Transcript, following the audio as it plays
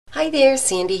Hi there,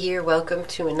 Sandy here. Welcome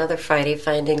to another Friday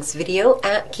Findings video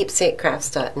at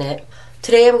keepsakecrafts.net.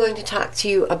 Today I'm going to talk to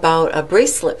you about a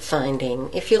bracelet finding.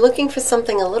 If you're looking for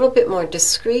something a little bit more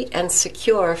discreet and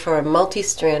secure for a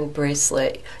multi-strand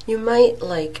bracelet, you might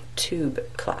like tube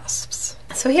clasps.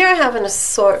 So here I have an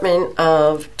assortment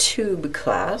of tube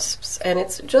clasps, and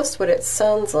it's just what it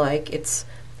sounds like. It's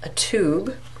a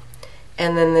tube,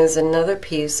 and then there's another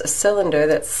piece, a cylinder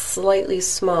that's slightly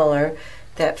smaller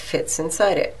that fits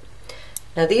inside it.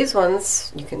 Now these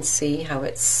ones, you can see how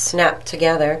it's snapped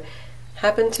together,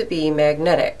 happen to be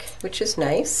magnetic, which is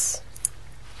nice.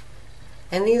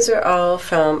 And these are all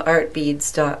from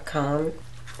artbeads.com.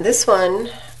 This one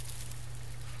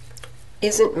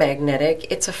isn't magnetic,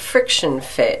 it's a friction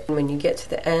fit. When you get to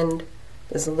the end,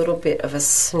 there's a little bit of a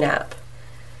snap,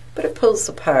 but it pulls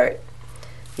apart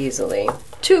easily.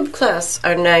 Tube clasps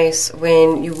are nice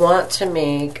when you want to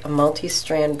make a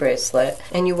multi-strand bracelet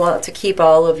and you want to keep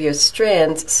all of your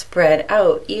strands spread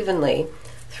out evenly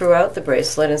throughout the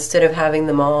bracelet instead of having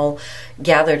them all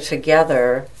gathered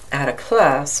together at a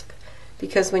clasp,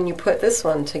 because when you put this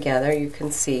one together, you can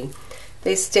see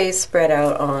they stay spread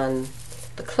out on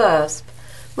the clasp,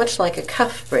 much like a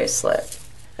cuff bracelet.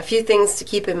 A few things to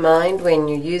keep in mind when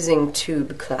you're using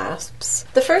tube clasps.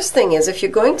 The first thing is, if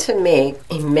you're going to make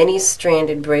a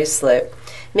many-stranded bracelet,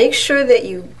 make sure that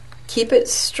you keep it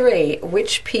straight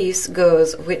which piece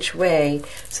goes which way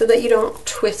so that you don't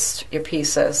twist your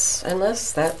pieces,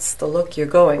 unless that's the look you're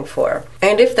going for.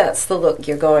 And if that's the look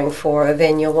you're going for,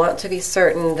 then you'll want to be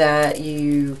certain that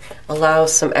you allow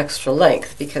some extra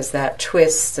length, because that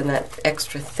twist and that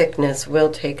extra thickness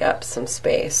will take up some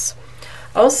space.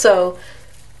 Also,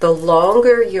 the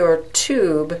longer your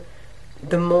tube,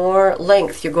 the more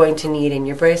length you're going to need in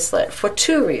your bracelet, for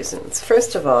two reasons.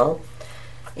 First of all,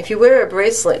 if you wear a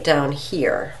bracelet down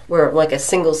here, where like a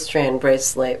single strand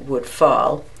bracelet would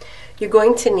fall, you're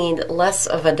going to need less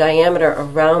of a diameter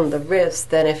around the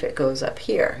wrist than if it goes up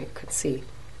here. You can see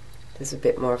there's a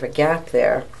bit more of a gap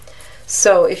there.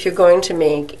 So if you're going to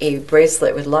make a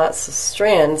bracelet with lots of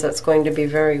strands that's going to be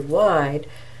very wide,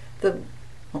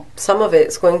 some of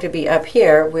it's going to be up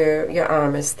here where your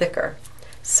arm is thicker.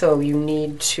 So you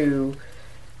need to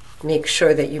make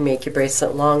sure that you make your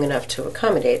bracelet long enough to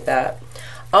accommodate that.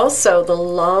 Also, the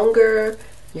longer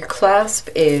your clasp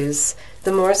is,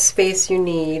 the more space you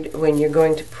need when you're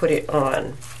going to put it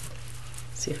on.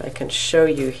 See if I can show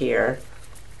you here.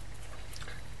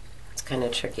 It's kind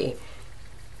of tricky.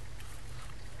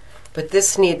 But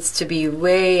this needs to be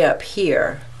way up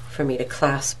here for me to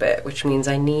clasp it, which means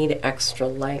I need extra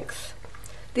length.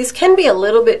 These can be a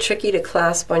little bit tricky to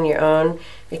clasp on your own.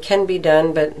 It can be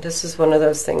done, but this is one of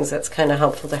those things that's kind of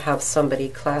helpful to have somebody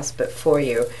clasp it for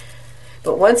you.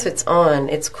 But once it's on,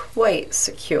 it's quite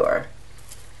secure,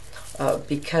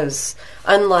 because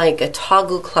unlike a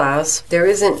toggle clasp, there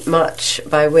isn't much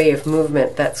by way of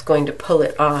movement that's going to pull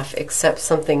it off, except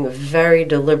something very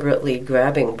deliberately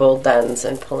grabbing both ends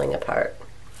and pulling apart.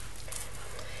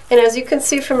 And as you can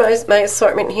see from my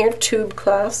assortment here, tube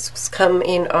clasps come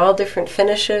in all different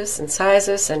finishes and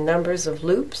sizes and numbers of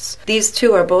loops. These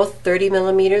two are both 30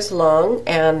 millimeters long,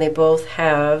 and they both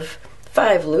have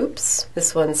 5 loops.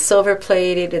 This one's silver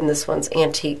plated and this one's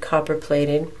antique copper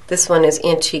plated. This one is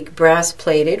antique brass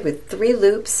plated with 3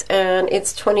 loops, and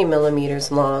it's 20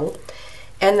 millimeters long.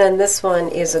 And then this one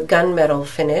is a gunmetal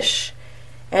finish,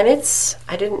 and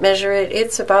I didn't measure it,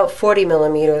 it's about 40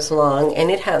 millimeters long, and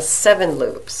it has 7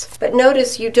 loops. But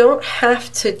notice you don't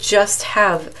have to just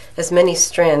have as many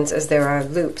strands as there are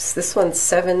loops. This one's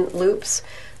 7 loops,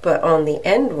 but on the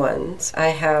end ones I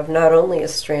have not only a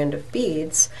strand of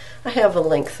beads, I have a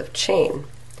length of chain.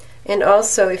 And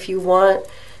also, if you want,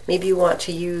 maybe you want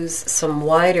to use some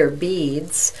wider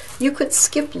beads, you could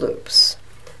skip loops.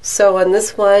 So on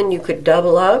this one you could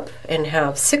double up and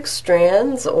have 6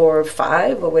 strands or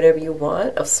 5 or whatever you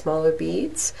want of smaller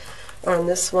beads. Or on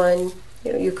this one,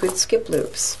 you could skip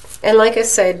loops. And like I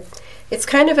said, it's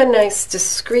kind of a nice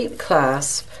discreet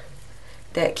clasp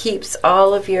that keeps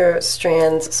all of your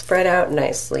strands spread out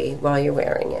nicely while you're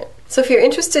wearing it. So if you're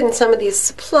interested in some of these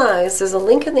supplies, there's a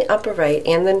link in the upper right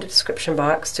and in the description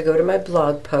box to go to my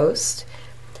blog post.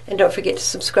 And don't forget to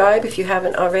subscribe if you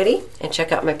haven't already, and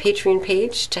check out my Patreon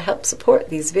page to help support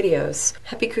these videos.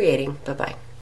 Happy creating. Bye-bye.